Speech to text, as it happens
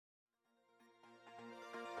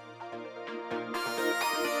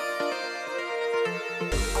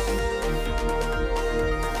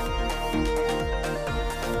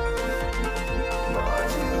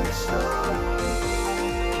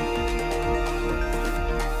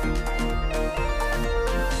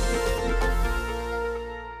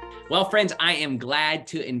Well, friends, I am glad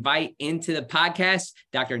to invite into the podcast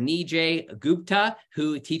Dr. Nijay Gupta,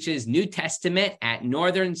 who teaches New Testament at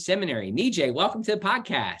Northern Seminary. Nijay, welcome to the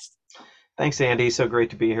podcast. Thanks, Andy. So great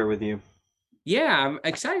to be here with you. Yeah, I'm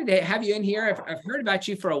excited to have you in here. I've heard about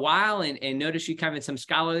you for a while and noticed you kind of in some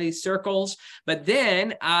scholarly circles. But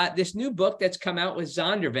then this new book that's come out with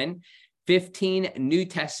Zondervan, 15 New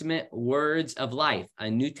Testament Words of Life, a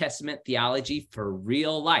New Testament theology for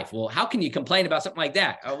real life. Well, how can you complain about something like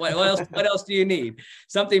that? What else do you need?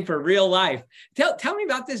 Something for real life. Tell me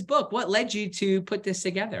about this book. What led you to put this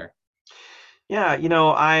together? Yeah,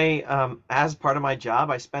 as part of my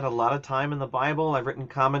job, I spent a lot of time in the Bible. I've written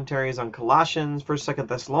commentaries on Colossians, 1st, 2nd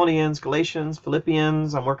Thessalonians, Galatians,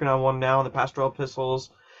 Philippians. I'm working on one now in the pastoral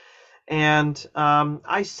epistles. And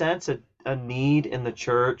I sense a need in the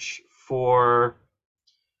church for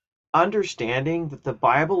understanding that the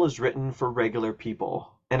Bible is written for regular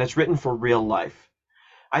people and it's written for real life.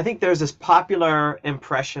 I think there's this popular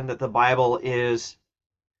impression that the Bible is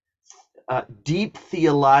deep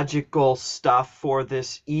theological stuff for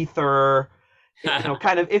this ether,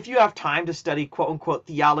 kind of, if you have time to study quote unquote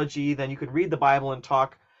theology, then you could read the Bible and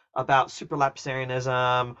talk about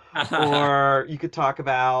superlapsarianism, or you could talk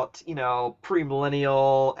about,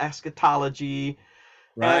 premillennial eschatology.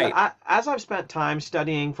 And Right. as I've spent time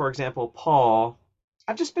studying, for example, Paul,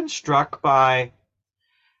 I've just been struck by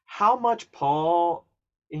how much Paul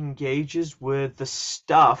engages with the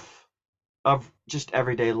stuff of just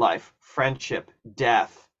everyday life: friendship,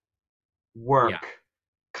 death, Yeah. work,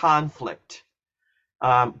 conflict,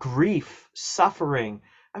 grief, suffering.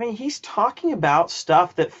 I mean, he's talking about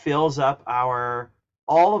stuff that fills up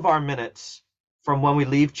all of our minutes from when we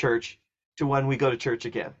leave church to when we go to church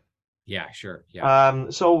again. Yeah, sure. Yeah.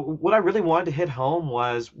 So what I really wanted to hit home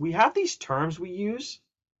was we have these terms we use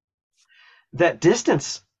that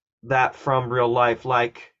distance that from real life,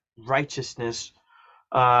 like righteousness,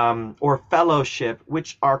 or fellowship,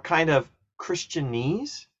 which are kind of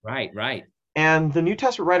Christianese. Right, right. And the New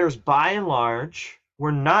Testament writers, by and large,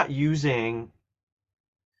 were not using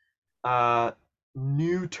uh,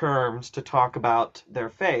 new terms to talk about their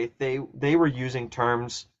faith. They were using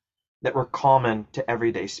terms that were common to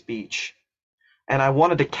everyday speech. And I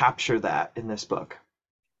wanted to capture that in this book.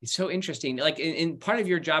 It's so interesting. Like in part of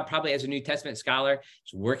your job, probably as a New Testament scholar,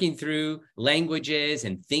 is working through languages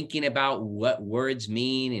and thinking about what words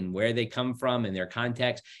mean and where they come from and their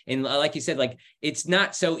context. And like you said, like it's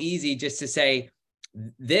not so easy just to say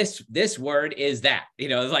this word is that.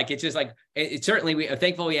 It's like it's just like it certainly we are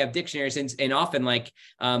thankful we have dictionaries and often like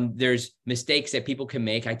there's mistakes that people can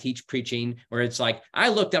make. I teach preaching where it's like I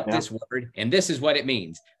looked up Yeah. this word and this is what it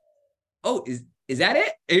means. Oh, is that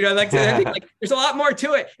it? Like I think like there's a lot more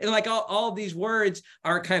to it. And like all of these words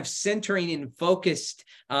are kind of centering and focused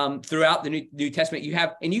throughout the New Testament.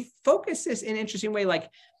 You focus this in an interesting way, like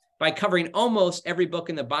by covering almost every book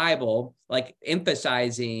in the Bible, like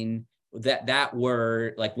emphasizing that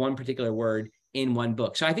word, like one particular word in one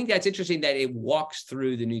book. So I think that's interesting that it walks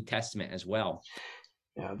through the New Testament as well.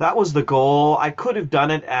 Yeah, that was the goal. I could have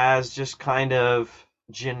done it as just kind of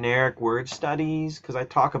generic word studies because I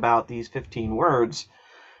talk about these 15 words.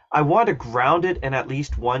 I want to ground it in at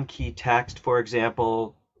least one key text, for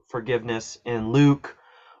example, forgiveness in Luke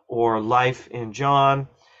or life in John.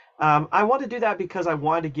 I want to do that because I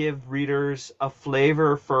want to give readers a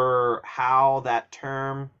flavor for how that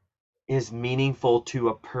term is meaningful to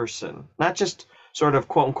a person, not just sort of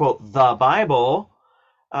quote unquote the Bible,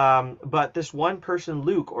 but this one person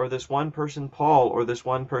Luke, or this one person Paul, or this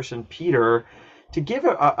one person Peter, to give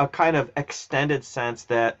a kind of extended sense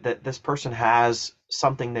that this person has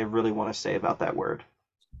something they really want to say about that word.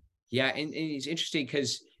 Yeah, and it's interesting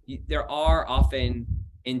because there are often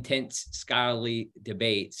intense scholarly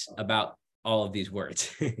debates about all of these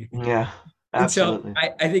words. Yeah, And so absolutely.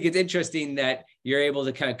 I think it's interesting that you're able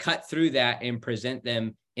to kind of cut through that and present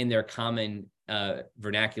them in their common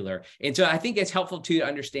vernacular. And so I think it's helpful too to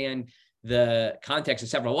understand the context of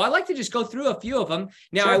several. Well, I'd like to just go through a few of them.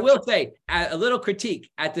 Now, I Sure. will say a little critique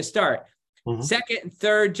at the start. Hmm. Second and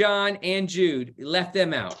third John and Jude, left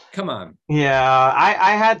them out. Come on. Yeah,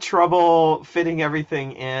 I had trouble fitting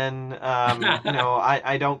everything in.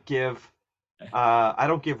 I don't give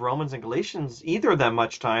Romans and Galatians, either of them,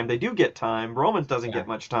 much time. They do get time. Romans doesn't Yeah. get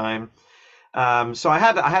much time. So I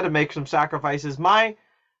had to make some sacrifices.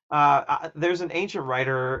 There's an ancient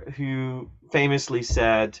writer who famously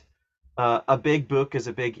said, "A big book is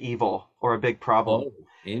a big evil or a big problem." Oh,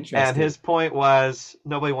 And interesting. his point was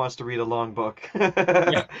nobody wants to read a long book.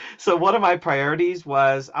 Yeah. So one of my priorities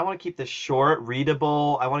was I want to keep this short,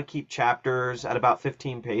 readable. I want to keep chapters at about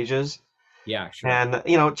 15 pages. Yeah, sure. And,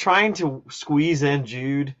 trying to squeeze in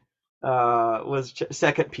Jude was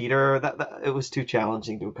Second Peter. That it was too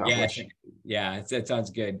challenging to Yeah, accomplish. yeah, that sounds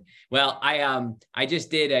good. Well, I just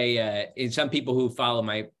did and some people who follow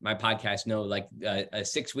my podcast know like a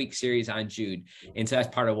 6 week series on Jude, and so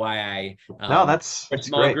that's part of why I No, a that's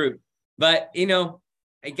small great. group. But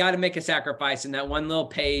I got to make a sacrifice in that one little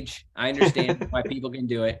page. I understand why people can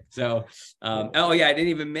do it. So, oh yeah, I didn't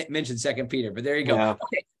even mention Second Peter, but there you go. Yeah.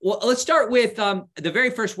 Okay, well, let's start with the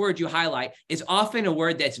very first word you highlight is often a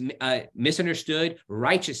word that's misunderstood,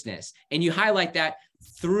 righteousness, and you highlight that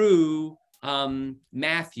through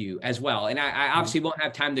Matthew as well. And I obviously won't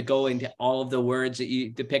have time to go into all of the words that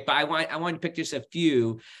you to pick, but I want to pick just a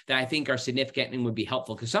few that I think are significant and would be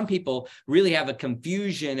helpful, because some people really have a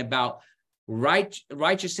confusion about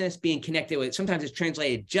righteousness being connected with, sometimes it's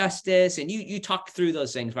translated justice, and you talk through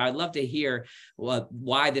those things, but I'd love to hear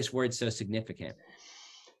why this word's so significant.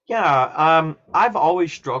 Yeah, I've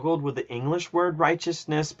always struggled with the English word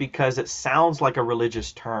righteousness because it sounds like a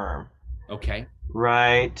religious term, Okay.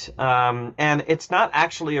 right? And it's not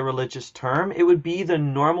actually a religious term. It would be the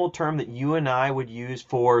normal term that you and I would use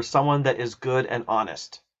for someone that is good and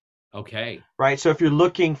honest, Okay. right? So if you're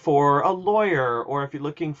looking for a lawyer or if you're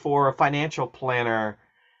looking for a financial planner,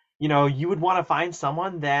 you would want to find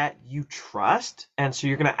someone that you trust, and so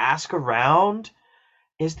you're going to ask around,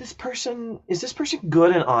 is this person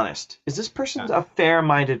good and honest? Is this person Yeah. a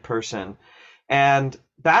fair-minded person? And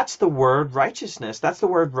that's the word righteousness. That's the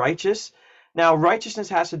word righteous. Now, righteousness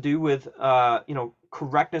has to do with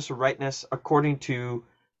correctness or rightness according to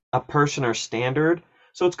a person or standard.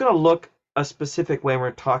 So it's going to look a specific way when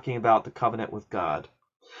we're talking about the covenant with God.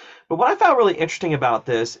 But what I found really interesting about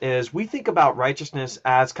this is we think about righteousness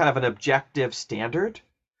as kind of an objective standard,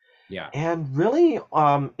 Yeah. and really,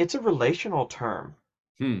 it's a relational term.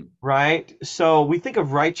 Hmm. Right? So we think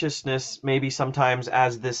of righteousness maybe sometimes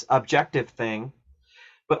as this objective thing,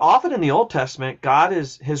 but often in the Old Testament,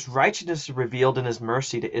 his righteousness is revealed in his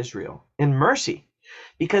mercy to Israel. In mercy,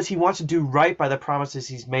 because he wants to do right by the promises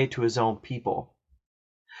he's made to his own people.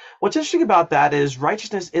 What's interesting about that is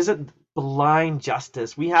righteousness isn't blind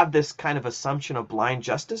justice. We have this kind of assumption of blind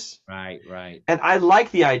justice. Right. Right. And I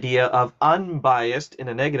like the idea of unbiased, in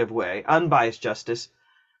a negative way, unbiased justice.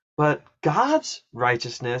 But God's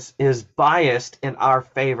righteousness is biased in our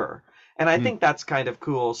favor. And I Hmm. think that's kind of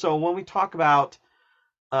cool. So when we talk about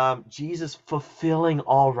Jesus fulfilling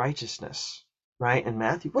all righteousness, right, in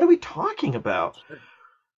Matthew, what are we talking about? Sure.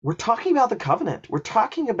 We're talking about the covenant. We're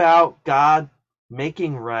talking about God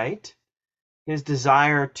making right, his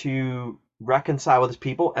desire to reconcile with his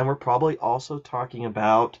people. And we're probably also talking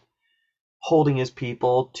about holding his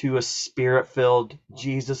people to a spirit filled,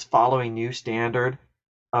 Jesus following new standard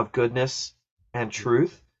of goodness and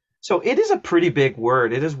truth. So it is a pretty big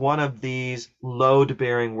word. It is one of these load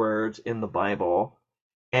bearing words in the Bible.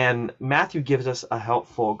 And Matthew gives us a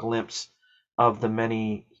helpful glimpse of the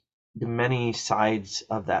many sides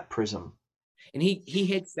of that prism. And he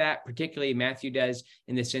hits that, particularly Matthew does,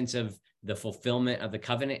 in the sense of the fulfillment of the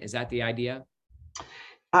covenant. Is that the idea?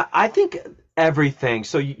 I think everything.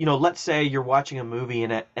 So let's say you're watching a movie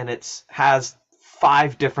and it has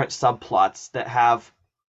five different subplots that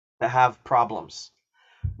have problems,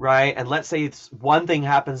 right? And let's say it's one thing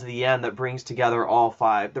happens at the end that brings together all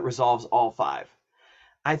five, that resolves all five.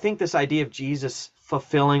 I think this idea of Jesus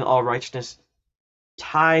fulfilling all righteousness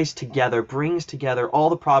ties together, brings together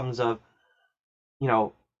all the problems of, you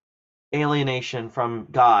know, alienation from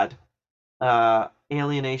God,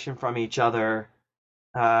 alienation from each other,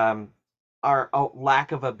 um, our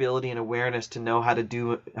lack of ability and awareness to know how to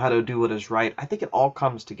do what is right. I think it all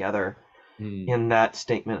comes together Hmm. in that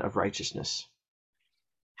statement of righteousness.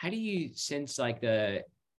 How do you sense like the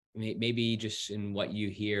maybe just in what you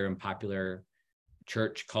hear in popular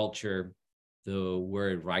church culture, the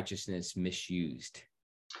word righteousness misused?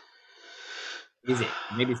 Is it?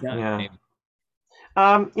 Maybe it's not. Yeah. Maybe.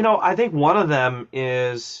 I think one of them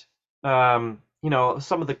is, some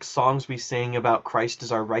of the songs we sing about Christ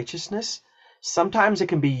as our righteousness. Sometimes it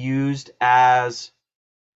can be used as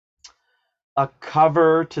a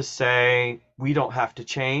cover to say we don't have to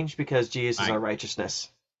change because Jesus is our Right. righteousness.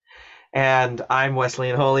 And I'm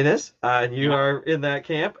Wesleyan holiness, and you Yeah. are in that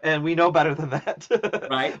camp, and we know better than that.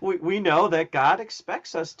 Right. we know that God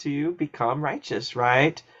expects us to become righteous,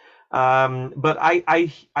 right? But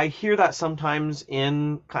I hear that sometimes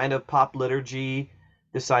in kind of pop liturgy,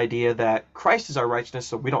 this idea that Christ is our righteousness,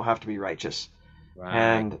 so we don't have to be righteous. Right.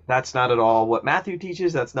 And that's not at all what Matthew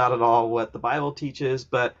teaches. That's not at all what the Bible teaches.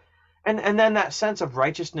 But and then that sense of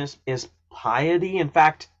righteousness is piety. In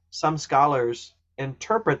fact, some scholars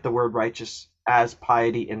interpret the word righteous as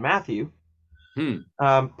piety in Matthew. Hmm.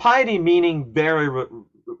 Piety meaning very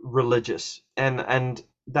religious, and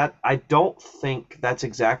that I don't think that's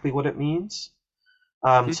exactly what it means.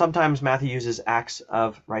 Hmm. Sometimes Matthew uses acts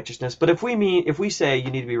of righteousness, but if we say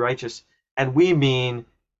you need to be righteous, and we mean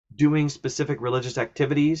doing specific religious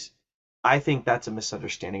activities, I think that's a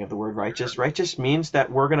misunderstanding of the word righteous. Righteous means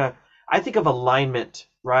that we're gonna. I think of alignment,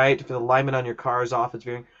 right? If the alignment on your car is off, it's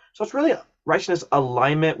very. So it's really righteousness,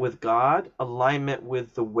 alignment with God, alignment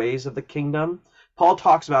with the ways of the kingdom. Paul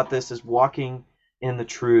talks about this as walking in the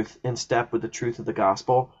truth, in step with the truth of the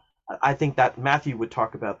gospel. I think that Matthew would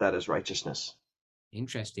talk about that as righteousness.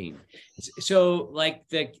 Interesting. So, like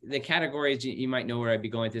the categories you might know where I'd be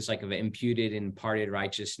going with this, like of imputed and imparted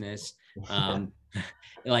righteousness. Um,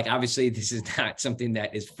 like obviously, this is not something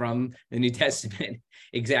that is from the New Testament,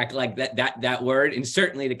 exactly like that word, and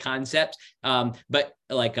certainly the concept. But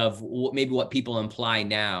like of maybe what people imply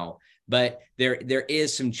now. But there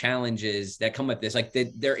is some challenges that come with this. Like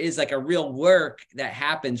there is like a real work that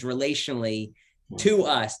happens relationally to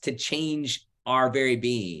us to change our very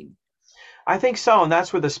being. I think so, and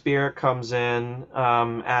that's where the Spirit comes in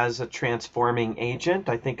as a transforming agent.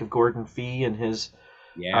 I think of Gordon Fee and his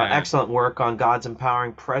Yeah. excellent work on God's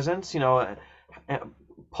empowering presence. Uh,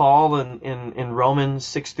 Paul in Romans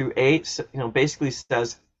 6 through 8, basically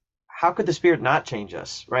says, how could the Spirit not change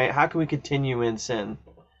us, right? How can we continue in sin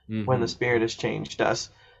when the Mm-hmm. Spirit has changed us?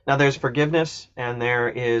 Now, there's forgiveness, and there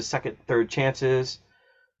is second, third chances.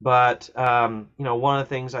 But one of the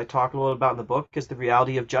things I talk a little about in the book is the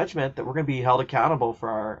reality of judgment, that we're going to be held accountable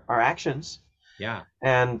for our actions. Yeah.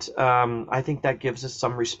 And I think that gives us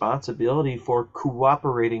some responsibility for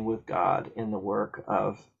cooperating with God in the work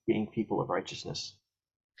of being people of righteousness.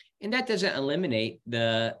 And that doesn't eliminate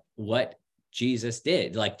the what Jesus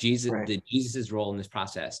did, like Right. Jesus's role in this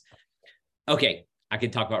process. Okay, I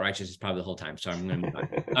could talk about righteousness probably the whole time, so I'm going to move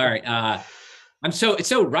on. All right, it's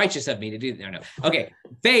so righteous of me to do that. No. Okay,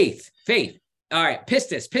 faith. All right,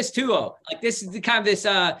 pistis, pistuo. Like this is the kind of this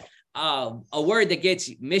a word that gets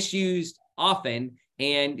misused often,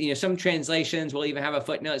 and some translations will even have a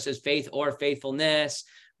footnote that says faith or faithfulness,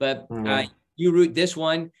 but Yeah. you root this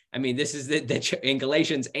one. I mean, this is the in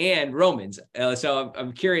Galatians and Romans. So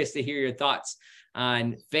I'm curious to hear your thoughts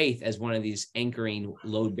on faith as one of these anchoring,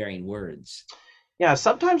 load-bearing words. Yeah,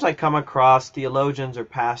 sometimes I come across theologians or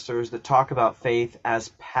pastors that talk about faith as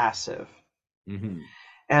passive. Mm-hmm.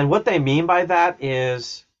 And what they mean by that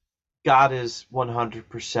is God is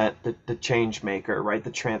 100% the change maker, right?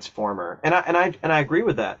 The transformer. And I agree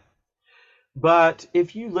with that. But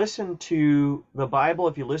if you listen to the Bible,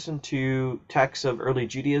 if you listen to texts of early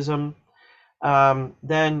Judaism,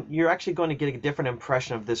 then you're actually going to get a different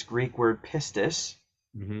impression of this Greek word pistis.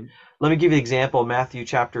 Mm-hmm. Let me give you an example. Matthew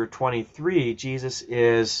chapter 23, Jesus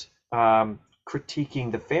is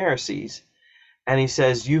critiquing the Pharisees, and he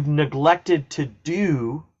says, "You've neglected to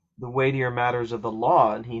do the weightier matters of the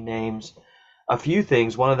law," and he names a few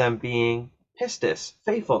things, one of them being pistis,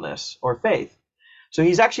 faithfulness or faith. So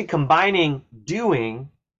he's actually combining doing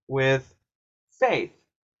with faith.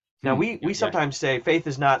 Now, we Yeah. sometimes say faith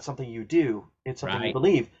is not something you do, it's something you Right.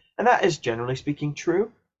 believe. And that is generally speaking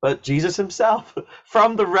true. But Jesus himself,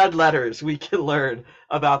 from the red letters, we can learn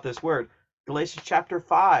about this word. Galatians chapter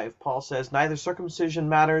 5, Paul says, neither circumcision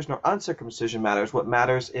matters nor uncircumcision matters. What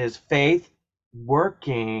matters is faith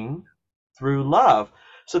working through love.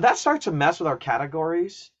 So that starts to mess with our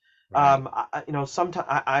categories. Right. Sometimes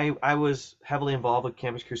I was heavily involved with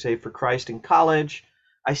Campus Crusade for Christ in college.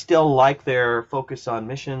 I still like their focus on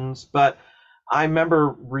missions, but I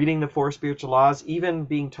remember reading the four spiritual laws, even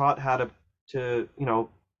being taught how to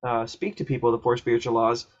speak to people of the four spiritual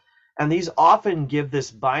laws, and these often give this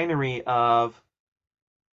binary of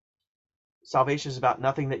salvation is about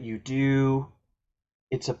nothing that you do.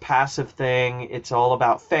 It's a passive thing. It's all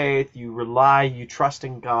about faith. You rely, you trust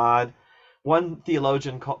in God. One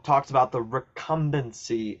theologian talks about the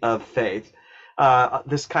recumbency of faith,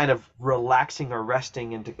 this kind of relaxing or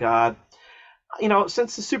resting into God.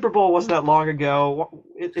 Since the Super Bowl wasn't that long ago,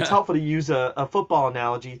 it's helpful to use a football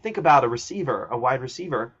analogy. Think about a receiver, a wide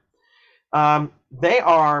receiver. They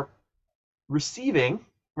are receiving,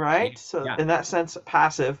 Yeah. right? So Yeah. in that sense,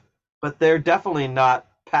 passive, but they're definitely not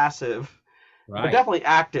passive. They're Right. definitely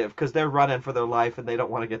active because they're running for their life and they don't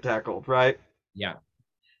want to get tackled, right? Yeah.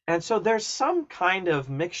 And so there's some kind of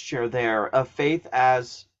mixture there of faith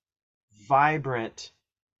as vibrant,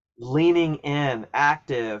 leaning in,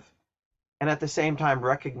 active, and at the same time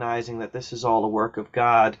recognizing that this is all a work of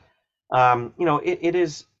God. It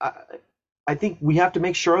is. I think we have to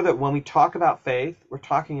make sure that when we talk about faith, we're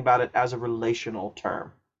talking about it as a relational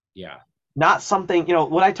term, Yeah. not something.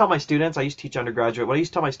 What I tell my students, I used to teach undergraduate. What I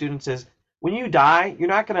used to tell my students is when you die, you're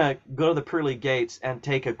not going to go to the pearly gates and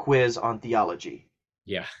take a quiz on theology,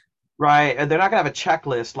 Yeah. right? And they're not going to have a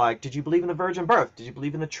checklist like, did you believe in the virgin birth? Did you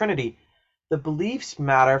believe in the Trinity? The beliefs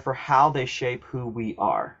matter for how they shape who we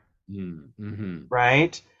are, Mm-hmm.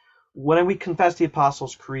 right? When we confess the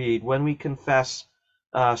Apostles' Creed, when we confess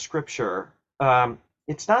Scripture,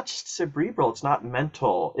 it's not just cerebral, it's not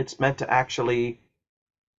mental. It's meant to actually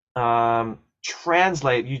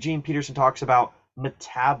translate. Eugene Peterson talks about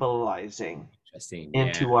metabolizing Interesting. Yeah.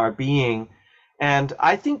 into our being. And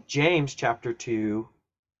I think James chapter 2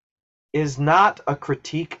 is not a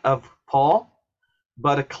critique of Paul,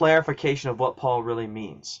 but a clarification of what Paul really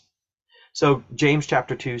means. So James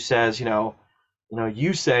chapter 2 says,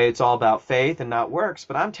 you say it's all about faith and not works,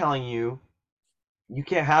 but I'm telling you, you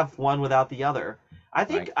can't have one without the other. I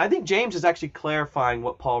think Right. I think James is actually clarifying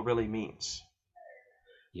what Paul really means.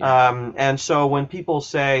 Yeah. And so when people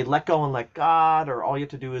say, let go and let God, or all you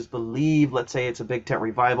have to do is believe, let's say it's a big tent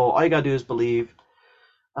revival, all you got to do is believe,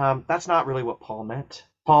 that's not really what Paul meant.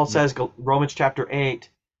 Paul No. says, Romans chapter 8,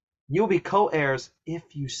 you'll be co-heirs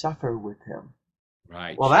if you suffer with him.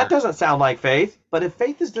 Right. Well, that Sure. doesn't sound like faith, but if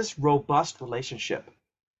faith is this robust relationship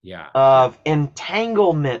Yeah. Yeah. of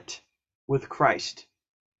entanglement with Christ,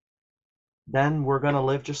 then we're going to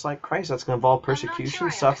live just like Christ. That's going to involve persecution,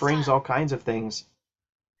 sufferings, all kinds of things.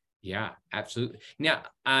 Yeah, absolutely. Now,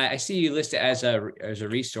 I see you listed as a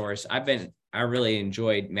resource. I really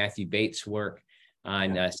enjoyed Matthew Bates' work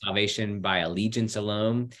on salvation by allegiance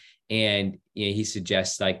alone, and he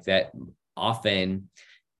suggests like that often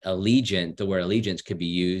the word allegiance could be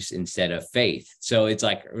used instead of faith. So it's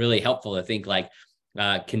like really helpful to think like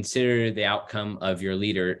consider the outcome of your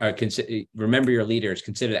leader, or remember your leaders,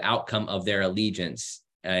 consider the outcome of their allegiance.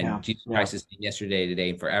 And Jesus Yeah. Christ is yesterday,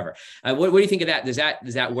 today, and forever. What do you think of that? Does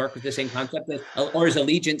that work with the same concept, or is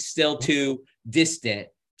allegiance still too distant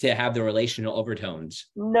to have the relational overtones?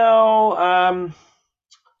 No,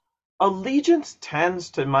 allegiance tends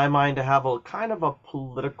to, in my mind, to have a kind of a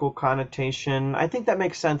political connotation. I think that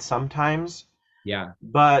makes sense sometimes, Yeah.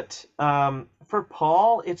 but for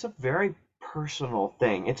Paul, it's a very personal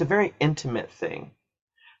thing. It's a very intimate thing.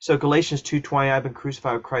 So Galatians 2:20, I've been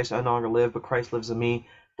crucified with Christ, I no longer live, but Christ lives in me.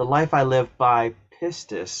 The life I live by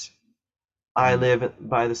pistis, I Mm. live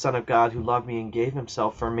by the Son of God who loved me and gave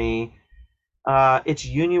himself for me. It's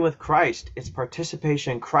union with Christ. It's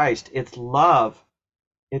participation in Christ. It's love.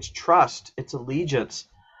 It's trust. It's allegiance.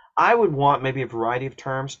 I would want maybe a variety of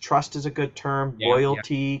terms. Trust is a good term. Yeah. Yeah.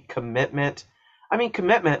 Loyalty, commitment. I mean,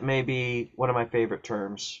 commitment may be one of my favorite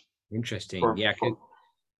terms Interesting. for, Yeah. for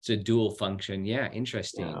It's a dual function. Yeah. you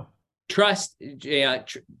Interesting. know. Trust, yeah,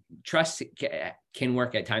 trust can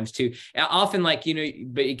work at times too. Often, like,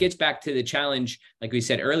 but it gets back to the challenge, like we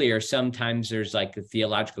said earlier. Sometimes there's like the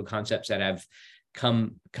theological concepts that have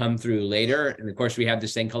come through later, and of course we have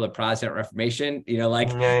this thing called the Protestant Reformation.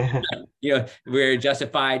 Yeah, We're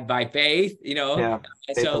justified by faith. yeah,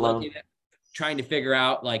 faith So alone. trying to figure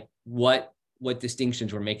out like what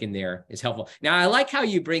distinctions we're making there is helpful. Now, I like how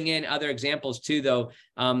you bring in other examples too, though,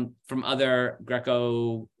 from other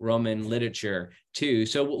Greco-Roman literature too.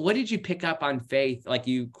 So what did you pick up on faith? Like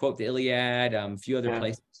you quote the Iliad, a few other Yeah.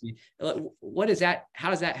 places. What is that? How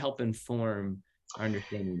does that help inform our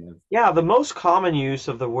understanding of Yeah, the faith? most common use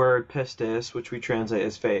of the word pistis, which we translate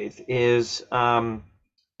as faith, is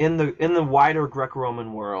in the wider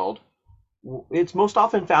Greco-Roman world. It's most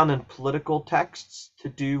often found in political texts to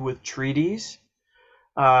do with treaties,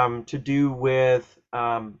 to do with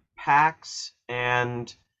pacts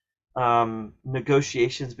and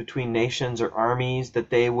negotiations between nations or armies that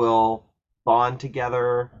they will bond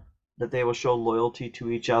together, that they will show loyalty to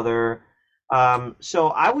each other. So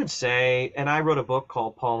I would say, and I wrote a book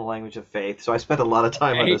called Paul and the Language of Faith, so I spent a lot of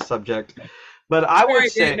time on Right? this subject. But I would Sorry, I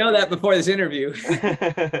didn't say, know that before this interview.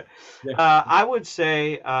 I would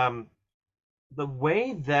say the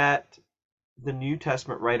way that the New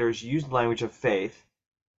Testament writers use the language of faith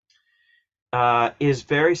is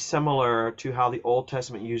very similar to how the Old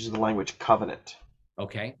Testament uses the language covenant.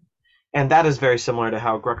 Okay. And that is very similar to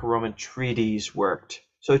how Greco-Roman treaties worked.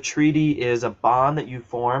 So a treaty is a bond that you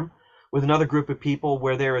form with another group of people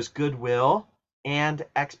where there is goodwill and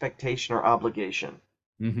expectation or obligation.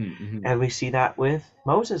 Mm-hmm, mm-hmm. And we see that with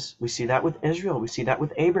Moses. We see that with Israel. We see that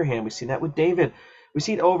with Abraham. We see that with David. We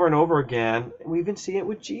see it over and over again. We even see it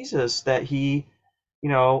with Jesus that he,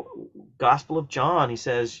 Gospel of John, he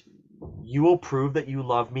says, you will prove that you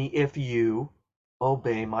love me if you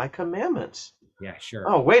obey my commandments. Yeah, sure.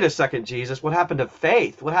 Oh, wait a second, Jesus. What happened to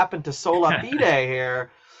faith? What happened to sola fide here?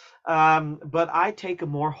 But I take a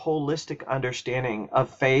more holistic understanding of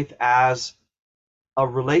faith as a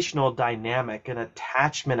relational dynamic, an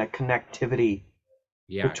attachment, a connectivity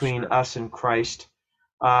Yeah, between sure. us and Christ,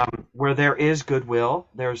 where there is goodwill,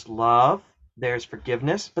 there's love, there's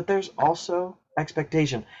forgiveness, but there's also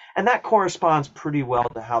expectation. And that corresponds pretty well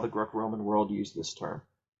to how the Greco-Roman world used this term.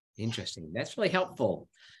 Interesting. That's really helpful.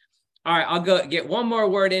 All right, I'll go get one more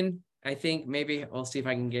word in. I think maybe I'll see if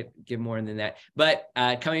I can get more than that. But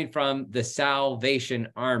coming from the Salvation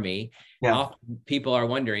Army, Yeah, often people are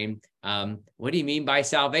wondering, what do you mean by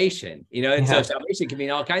salvation? And so yeah, salvation can mean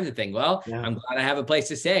all kinds of things. Well, yeah. I'm glad I have a place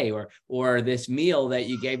to stay, or this meal that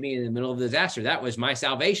you gave me in the middle of the disaster, that was my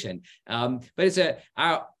salvation. But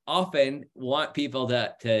I often want people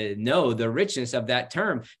to know the richness of that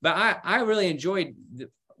term. But I really enjoyed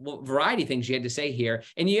variety of things you had to say here.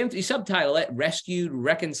 And you subtitle it Rescued,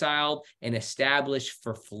 Reconciled, and Established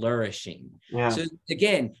for Flourishing. Yeah. So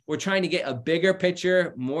again, we're trying to get a bigger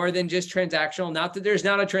picture, more than just transactional. Not that there's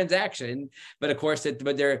not a transaction, but of course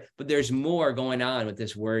but there's more going on with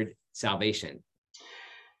this word salvation.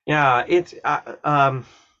 Yeah,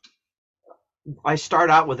 I start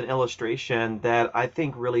out with an illustration that I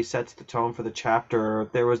think really sets the tone for the chapter.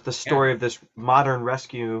 There was the Yeah. story of this modern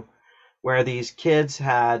rescue where these kids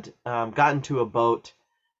had gotten to a boat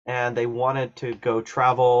and they wanted to go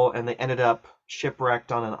travel, and they ended up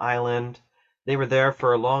shipwrecked on an island. They were there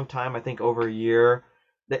for a long time, I think over a year.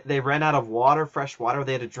 They ran out of water, fresh water.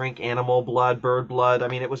 They had to drink animal blood, bird blood. I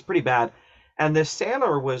mean, it was pretty bad. And this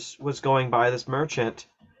sailor was going by, this merchant,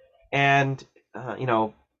 and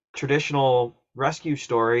traditional rescue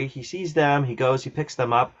story, he sees them, he goes, he picks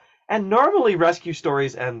them up, and normally rescue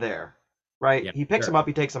stories end there, right? Yeah, He picks them sure. up,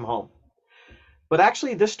 he takes them home. But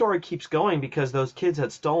actually, this story keeps going because those kids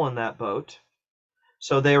had stolen that boat,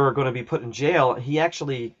 so they were going to be put in jail. He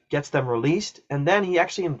actually gets them released, and then he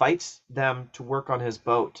actually invites them to work on his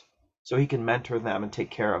boat so he can mentor them and take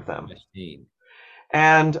care of them. Justine.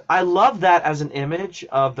 And I love that as an image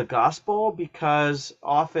of the gospel, because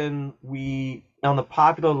often we, on the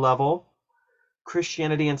popular level,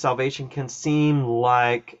 Christianity and salvation can seem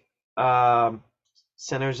like um,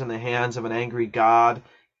 sinners in the hands of an angry God,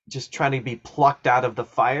 just trying to be plucked out of the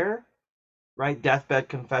fire, right? Deathbed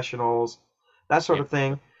confessionals, that sort Yeah. of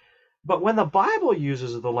thing. But when the Bible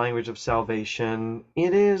uses the language of salvation,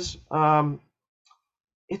 it's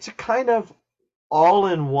a kind of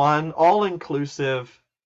all-in-one, all-inclusive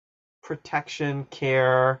protection,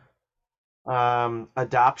 care,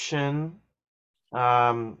 adoption,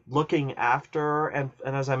 looking after, and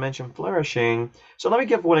as I mentioned, flourishing. So let me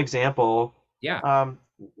give one example. Yeah. Um,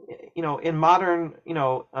 in modern,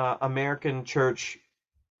 American church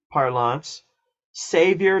parlance,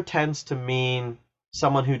 Savior tends to mean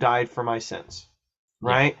someone who died for my sins, Yeah.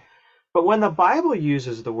 right? But when the Bible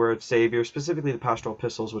uses the word Savior, specifically the pastoral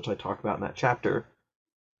epistles, which I talk about in that chapter,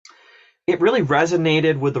 it really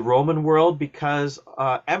resonated with the Roman world because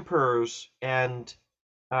emperors and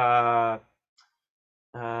uh,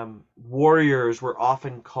 warriors were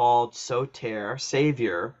often called soter,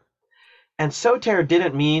 savior. And soter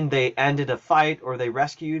didn't mean they ended a fight or they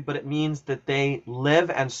rescued, but it means that they live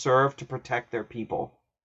and serve to protect their people.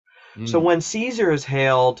 So Mm, when Caesar is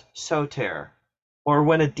hailed soter, or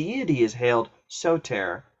when a deity is hailed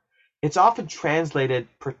soter, it's often translated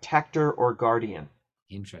protector or guardian.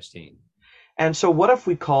 interesting. And so what if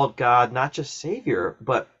we called God not just savior,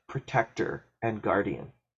 but protector and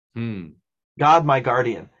guardian? Hmm. God, my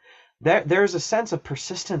guardian. There's a sense of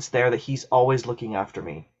persistence there that he's always looking after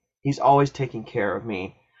me. He's always taking care of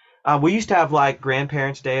me. We used to have like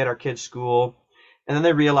grandparents' day at our kids' school, and then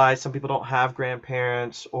they realized some people don't have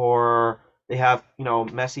grandparents, or they have,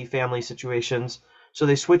 messy family situations. So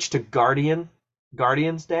they switched to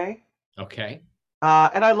Guardians Day. Okay.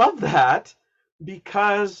 And I love that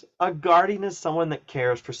because a guardian is someone that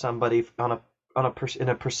cares for somebody in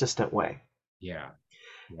a persistent way. Yeah.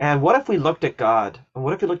 Yeah. And what if we looked at God? And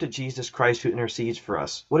what if we looked at Jesus Christ who intercedes for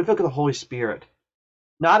us? What if we look at the Holy Spirit?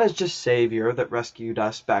 Not as just Savior that rescued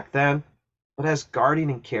us back then, but as guardian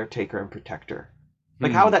and caretaker and protector.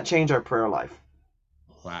 Like, how Hmm. would that change our prayer life?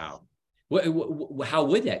 Wow. How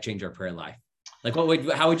would that change our prayer life? Like,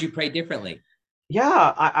 how would you pray differently?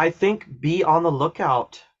 Yeah, I think be on the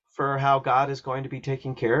lookout for how God is going to be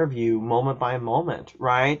taking care of you moment by moment,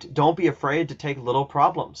 right? Don't be afraid to take little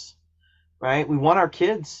problems, right? We want our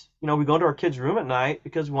kids, we go into our kids' room at night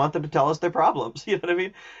because we want them to tell us their problems. You know what I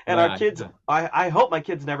mean? And our Yeah. kids, Yeah. I hope my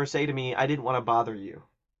kids never say to me, I didn't want to bother you.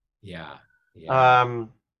 Yeah. Yeah.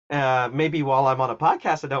 Um, Maybe while I'm on a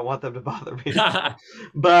podcast, I don't want them to bother me,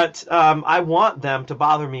 but I want them to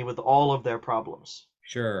bother me with all of their problems.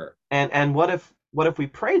 Sure. And what if we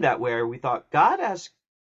prayed that way? We thought God as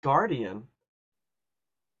guardian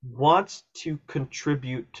wants to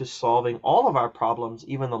contribute to solving all of our problems,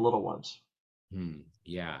 even the little ones.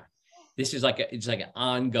 Yeah. This is like it's like an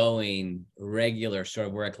ongoing, regular sort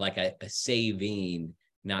of work, like a saving,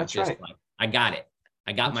 not That's just right. like I got it.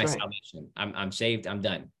 I got That's my right. salvation. I'm saved. I'm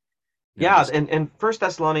done. No, Yeah, just and in First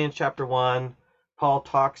Thessalonians chapter 1, Paul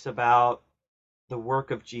talks about the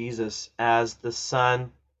work of Jesus as the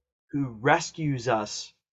Son who rescues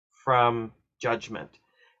us from judgment.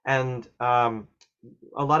 And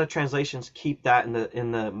a lot of translations keep that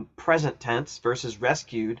in the present tense versus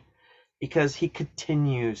rescued, because he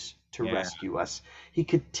continues to yeah. rescue us. He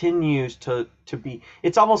continues to be.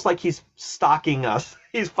 It's almost like he's stalking us.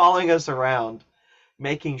 He's following us around,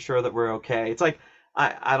 making sure that we're okay. It's like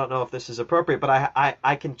I don't know if this is appropriate, but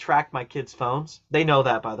I can track my kids' phones. They know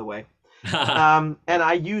that, by the way. And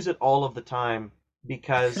I use it all of the time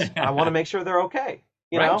because I want to make sure they're okay.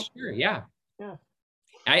 You Right. know? Sure. Yeah. Yeah.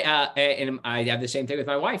 And I have the same thing with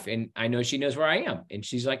my wife, and I know she knows where I am, and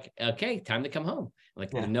she's like, "Okay, time to come home."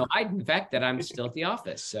 Like, Yeah. no hiding the fact that I'm still at the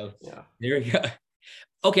office. So Yeah. there we go.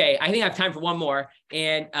 Okay, I think I have time for one more.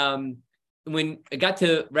 And when it got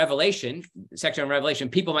to Revelation, section on Revelation,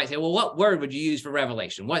 people might say, "Well, what word would you use for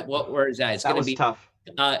Revelation? What word is that?" It's That going to was be tough.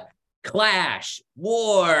 uh, clash,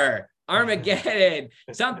 war, Armageddon,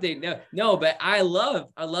 something. No, but I love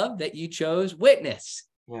that you chose witness.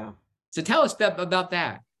 Yeah. So tell us about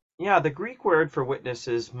that. Yeah, the Greek word for witness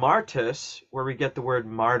is martus, where we get the word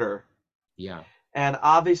martyr. Yeah. And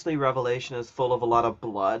obviously, Revelation is full of a lot of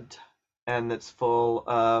blood, and it's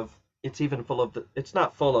even full of it's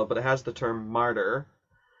not full of, but it has the term martyr.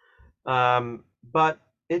 But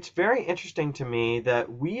it's very interesting to me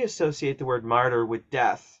that we associate the word martyr with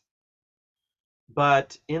death.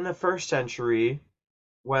 But in the first century,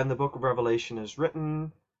 when the book of Revelation is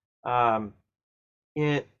written, um,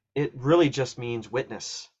 it really just means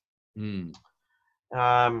witness. Mm.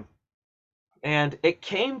 Um, and it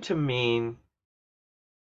came to mean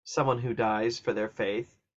someone who dies for their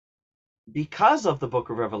faith because of the book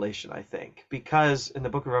of Revelation, I think. Because in the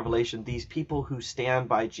book of Revelation, these people who stand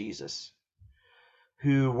by Jesus,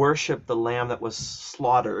 who worship the lamb that was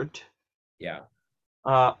slaughtered, Yeah.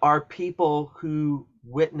 are people who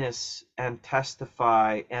witness and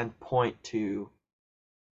testify and point to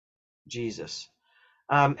Jesus.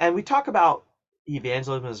 And we talk about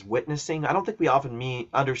evangelism as witnessing. I don't think we often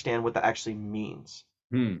understand what that actually means.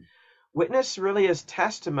 Hmm. Witness really is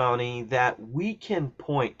testimony that we can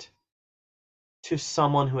point to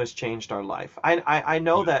someone who has changed our life. I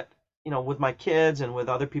know Yeah. that, with my kids and with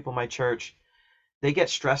other people in my church, they get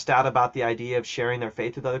stressed out about the idea of sharing their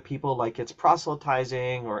faith with other people, like it's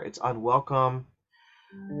proselytizing or it's unwelcome.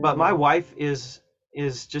 But my wife is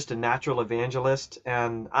just a natural evangelist,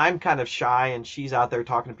 and I'm kind of shy, and she's out there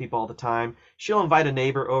talking to people all the time. She'll invite a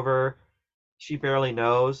neighbor over she barely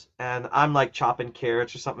knows, and I'm like chopping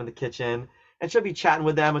carrots or something in the kitchen, and she'll be chatting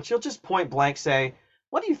with them, and she'll just point blank say,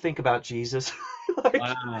 "What do you think about Jesus?" like,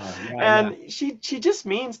 Wow. Yeah. Yeah. and she just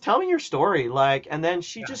means tell me your story, like, and then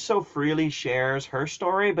she Yeah. just so freely shares her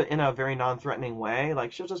story, but in a very non-threatening way.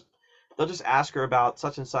 Like they'll just ask her about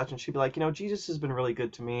such and such, and she'll be like, Jesus has been really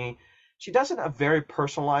good to me. She does it in a very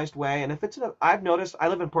personalized way, and if I've noticed, I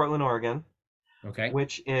live in Portland, Oregon, Okay.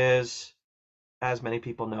 which is, as many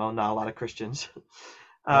people know, not a lot of Christians.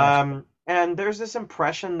 Yeah. And there's this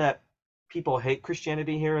impression that people hate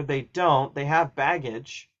Christianity here. They don't. They have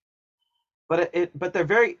baggage, but they're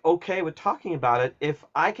very okay with talking about it if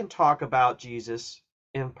I can talk about Jesus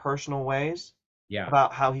in personal ways, Yeah.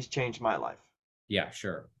 about how he's changed my life. Yeah.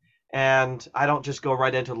 Sure. And I don't just go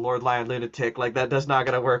right into Lord Lion Lunatic. Like, that does not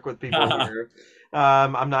gonna work with people here.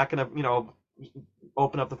 I'm not gonna,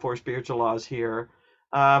 open up the four spiritual laws here.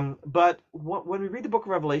 But when we read the book of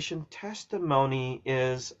Revelation, testimony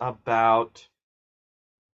is about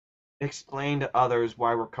explain to others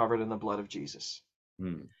why we're covered in the blood of Jesus.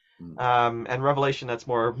 Hmm. Hmm. And Revelation, that's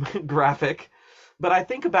more graphic. But I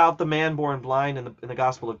think about the man born blind in the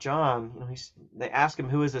Gospel of John. They ask him,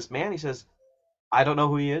 "Who is this man?" He says, "I don't know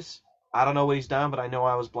who he is. I don't know what he's done, but I know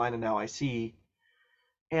I was blind and now I see."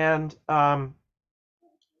 And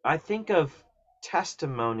I think of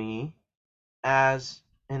testimony as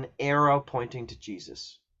an arrow pointing to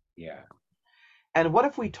Jesus. Yeah. And what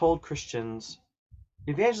if we told Christians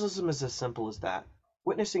evangelism is as simple as that?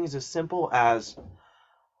 Witnessing is as simple as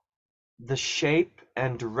the shape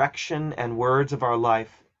and direction and words of our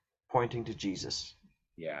life pointing to Jesus.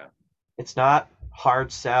 Yeah. It's not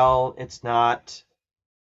hard sell, it's not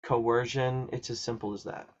coercion, it's as simple as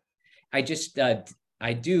that. I just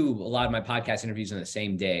I do a lot of my podcast interviews on the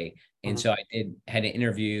same day. And so I had an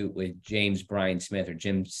interview with James Bryan Smith or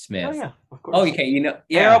Jim Oh Smith. yeah, of Oh, course. okay, Arrow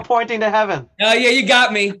yeah. pointing to heaven. Oh, yeah, you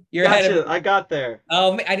got me. You're ahead of Gotcha. me. I got there.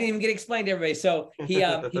 Oh, I didn't even get explained to everybody. So he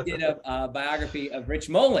did a biography of Rich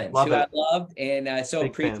Mullins, Love who I it. loved and so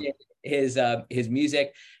Big fan. appreciated his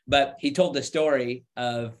music. But he told the story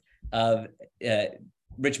of uh,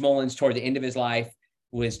 Rich Mullins toward the end of his life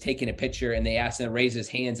was taking a picture, and they asked him to raise his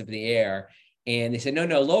hands up in the air, and they said, "No,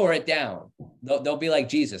 no, lower it down. They'll be like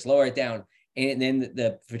Jesus, lower it down." And then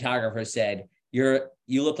the photographer said, "You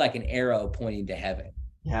look like an arrow pointing to heaven."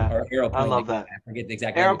 Yeah, Or arrow I pointing love to, that. I forget the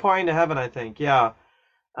exact Arrow language. pointing to heaven, I think. Yeah.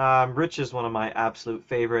 Rich is one of my absolute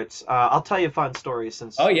favorites. I'll tell you a fun story Oh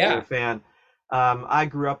since you're a yeah. fan. I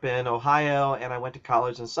grew up in Ohio and I went to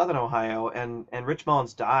college in Southern Ohio, and Rich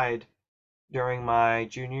Mullins died during my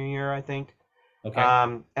junior year, I think. Okay.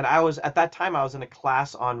 And I was at that time I was in a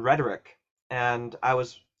class on rhetoric, and I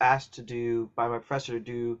was asked to do by my professor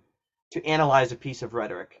to analyze a piece of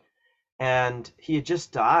rhetoric. And he had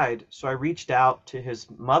just died, so I reached out to his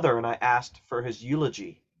mother and I asked for his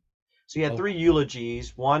eulogy. So he had Oh, three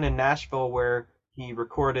eulogies, one in Nashville where he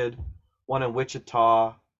recorded, one in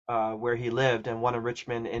Wichita where he lived, and one in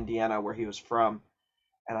Richmond, Indiana, where he was from.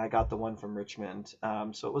 And I got the one from Richmond.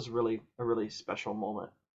 So it was really a really special moment.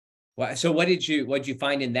 well, so what did you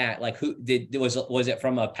find in that? Like, who did was it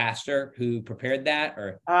from a pastor who prepared that,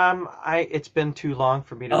 or? It's been too long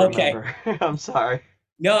for me to Okay. remember. I'm sorry.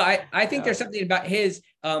 No, I think Yeah. there's something about his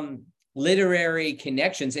literary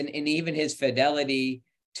connections and even his fidelity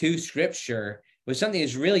to scripture was something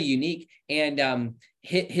that's really unique, and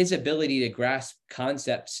his ability to grasp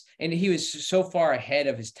concepts, and he was so far ahead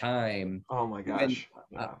of his time. Oh my Even gosh.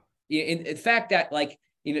 uh, Yeah. in the fact that, like,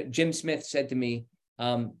 Jim Smith said to me,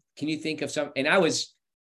 can you think of some? And I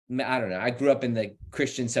don't know, I grew up in the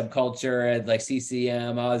Christian subculture, like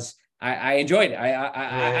CCM. I enjoyed it. Yeah,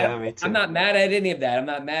 yeah, me I'm too. not mad at any of that. I'm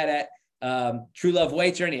not mad at True Love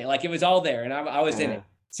Waits or anything. Like, it was all there, and I was in Yeah. it.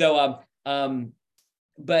 So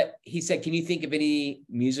but he said, can you think of any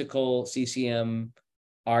musical CCM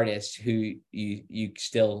artists who you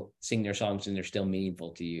still sing their songs and they're still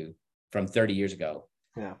meaningful to you from 30 years ago?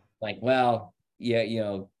 Yeah. Like, well, yeah,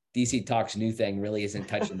 DC Talk's new thing really isn't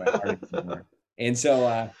touching my heart anymore. And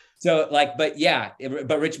so like, but yeah,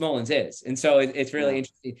 but Rich Mullins is. And so it's really Yeah.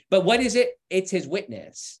 interesting. But what is it? It's his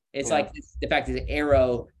witness. It's Yeah. like the fact that the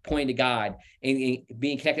arrow pointing to God and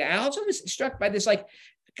being connected. I also was struck by this, like,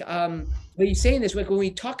 when you saying this, like, when we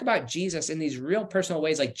talk about Jesus in these real personal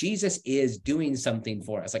ways, like, Jesus is doing something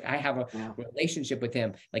for us. Like, I have a Yeah. relationship with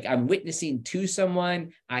him. Like, I'm witnessing to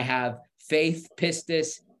someone. I have faith,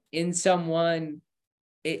 pistis in someone.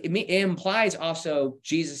 It implies also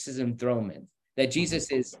Jesus's enthronement, that Jesus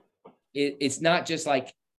Mhm. is, it's not just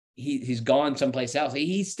like he's gone someplace else.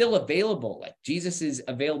 He's still available. Like, Jesus is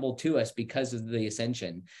available to us because of the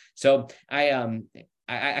ascension. So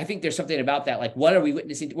I think there's something about that. Like, what are we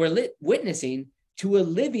witnessing? We're witnessing to a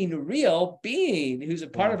living, real being who's a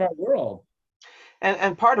part Yeah. of our world.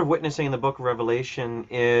 And part of witnessing in the book of Revelation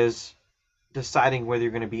is deciding whether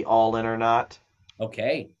you're going to be all in or not,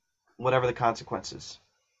 Okay. whatever the consequences,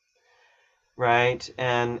 right?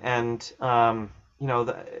 The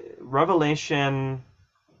Revelation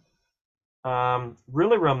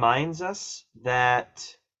really reminds us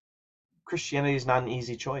that Christianity is not an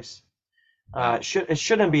easy choice. Wow. It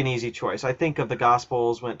shouldn't be an easy choice. I think of the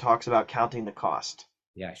Gospels when it talks about counting the cost,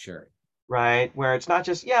 Yeah, sure. right? Where it's not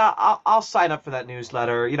just, yeah, I'll sign up for that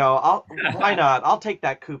newsletter. Why not? I'll take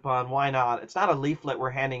that coupon. Why not? It's not a leaflet we're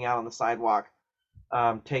handing out on the sidewalk.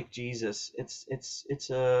 Take Jesus. It's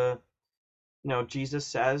a, Jesus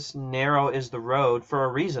says narrow is the road for a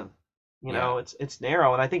reason. Yeah. It's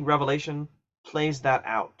narrow, and I think Revelation plays that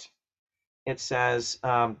out. It says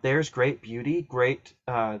there's great beauty, great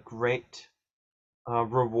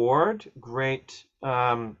reward, great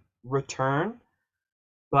return,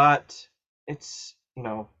 but it's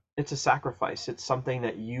a sacrifice. It's something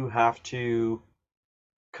that you have to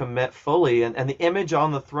commit fully, and the image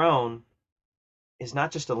on the throne is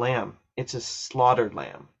not just a lamb; it's a slaughtered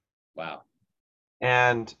lamb. Wow.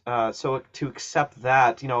 And so to accept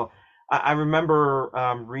that, I remember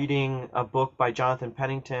reading a book by Jonathan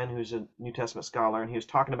Pennington, who's a New Testament scholar, and he was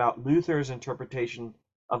talking about Luther's interpretation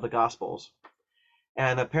of the Gospels.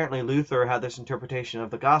 And apparently Luther had this interpretation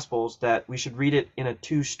of the Gospels that we should read it in a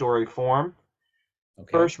two-story form.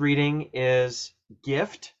 Okay. First reading is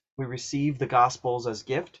gift. We receive the Gospels as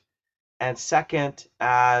gift. And second,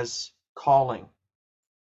 as calling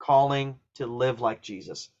to live like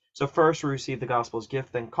Jesus. So first we receive the gospel as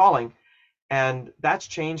gift, then calling, and that's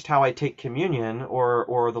changed how I take communion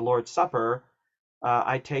or the Lord's Supper.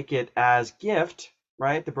 I take it as gift,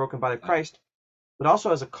 right? The broken body of Christ, but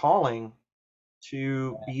also as a calling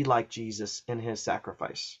to be like Jesus in his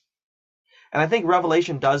sacrifice. And I think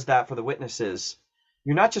Revelation does that for the witnesses.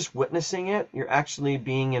 You're not just witnessing it, you're actually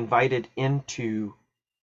being invited into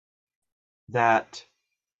that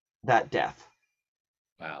death.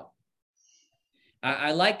 Wow.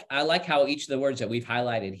 I like how each of the words that we've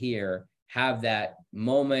highlighted here have that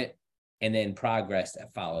moment and then progress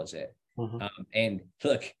that follows it. Mm-hmm. And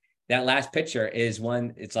look, that last picture is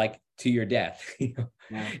one, it's like to your death,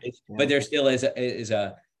 but there still is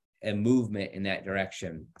a movement in that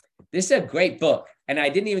direction. This is a great book. And I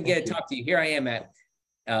didn't even get to talk to you. Here I am at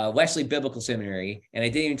Wesley Biblical Seminary, and I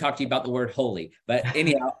didn't even talk to you about the word holy. But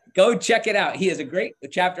anyhow, go check it out. He has a great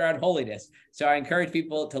chapter on holiness. So I encourage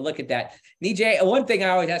people to look at that. Nijay, one thing I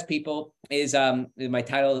always ask people is, my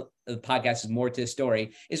title of the podcast is More to the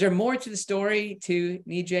Story. Is there more to the story to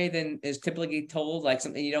Nijay than is typically told, like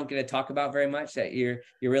something you don't get to talk about very much that you're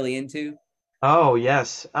really into? Oh,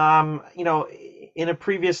 yes. In a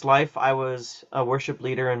previous life, I was a worship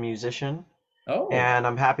leader and musician. Oh, And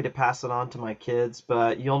I'm happy to pass it on to my kids,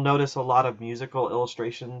 but you'll notice a lot of musical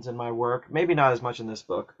illustrations in my work. Maybe not as much in this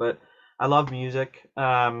book, but I love music,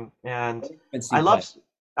 and I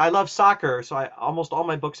love soccer. So almost all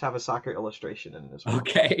my books have a soccer illustration in this.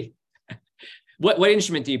 Okay. What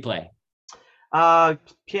instrument do you play?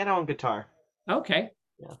 Piano and guitar. Okay.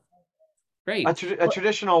 Yeah. Great. A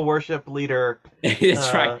traditional worship leader.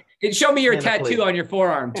 That's right. And show me your tattoo on your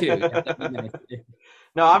forearm too.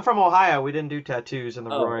 No, I'm from Ohio. We didn't do tattoos in the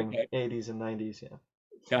roaring 80s and 90s. Yeah.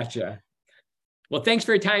 Gotcha. Well, thanks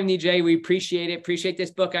for your time, Nijay. We appreciate it. Appreciate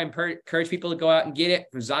this book. I encourage people to go out and get it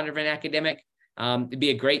from Zondervan Academic. It'd be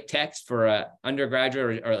a great text for a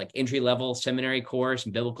undergraduate or like entry-level seminary course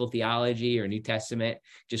in biblical theology or New Testament.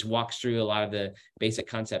 Just walks through a lot of the basic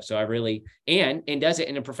concepts. So I really, and does it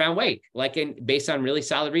in a profound way, based on really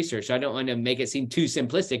solid research. So I don't want to make it seem too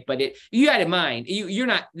simplistic, but you had in mind, you're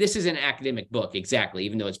not, this is an academic book, exactly,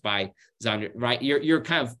 even though it's by Zonder, right? You're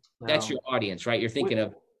kind of, that's your audience, right? You're thinking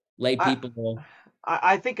of lay people.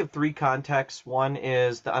 I think of three contexts. One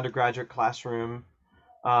is the undergraduate classroom.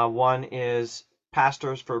 One is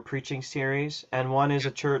pastors for a preaching series, and one is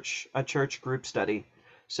a church group study.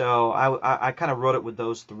 So I kind of wrote it with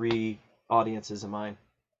those three audiences in mind.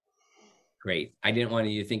 Great. I didn't want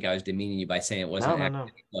you to think I was demeaning you by saying it wasn't an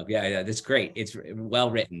academic book. Yeah, that's great. It's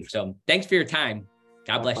well written. So thanks for your time.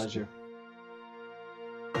 God bless you. Pleasure.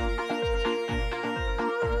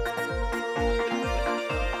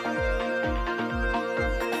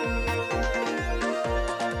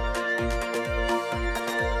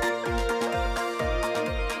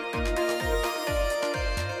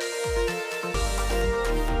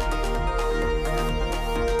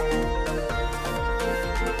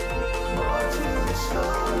 More to the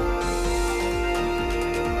story.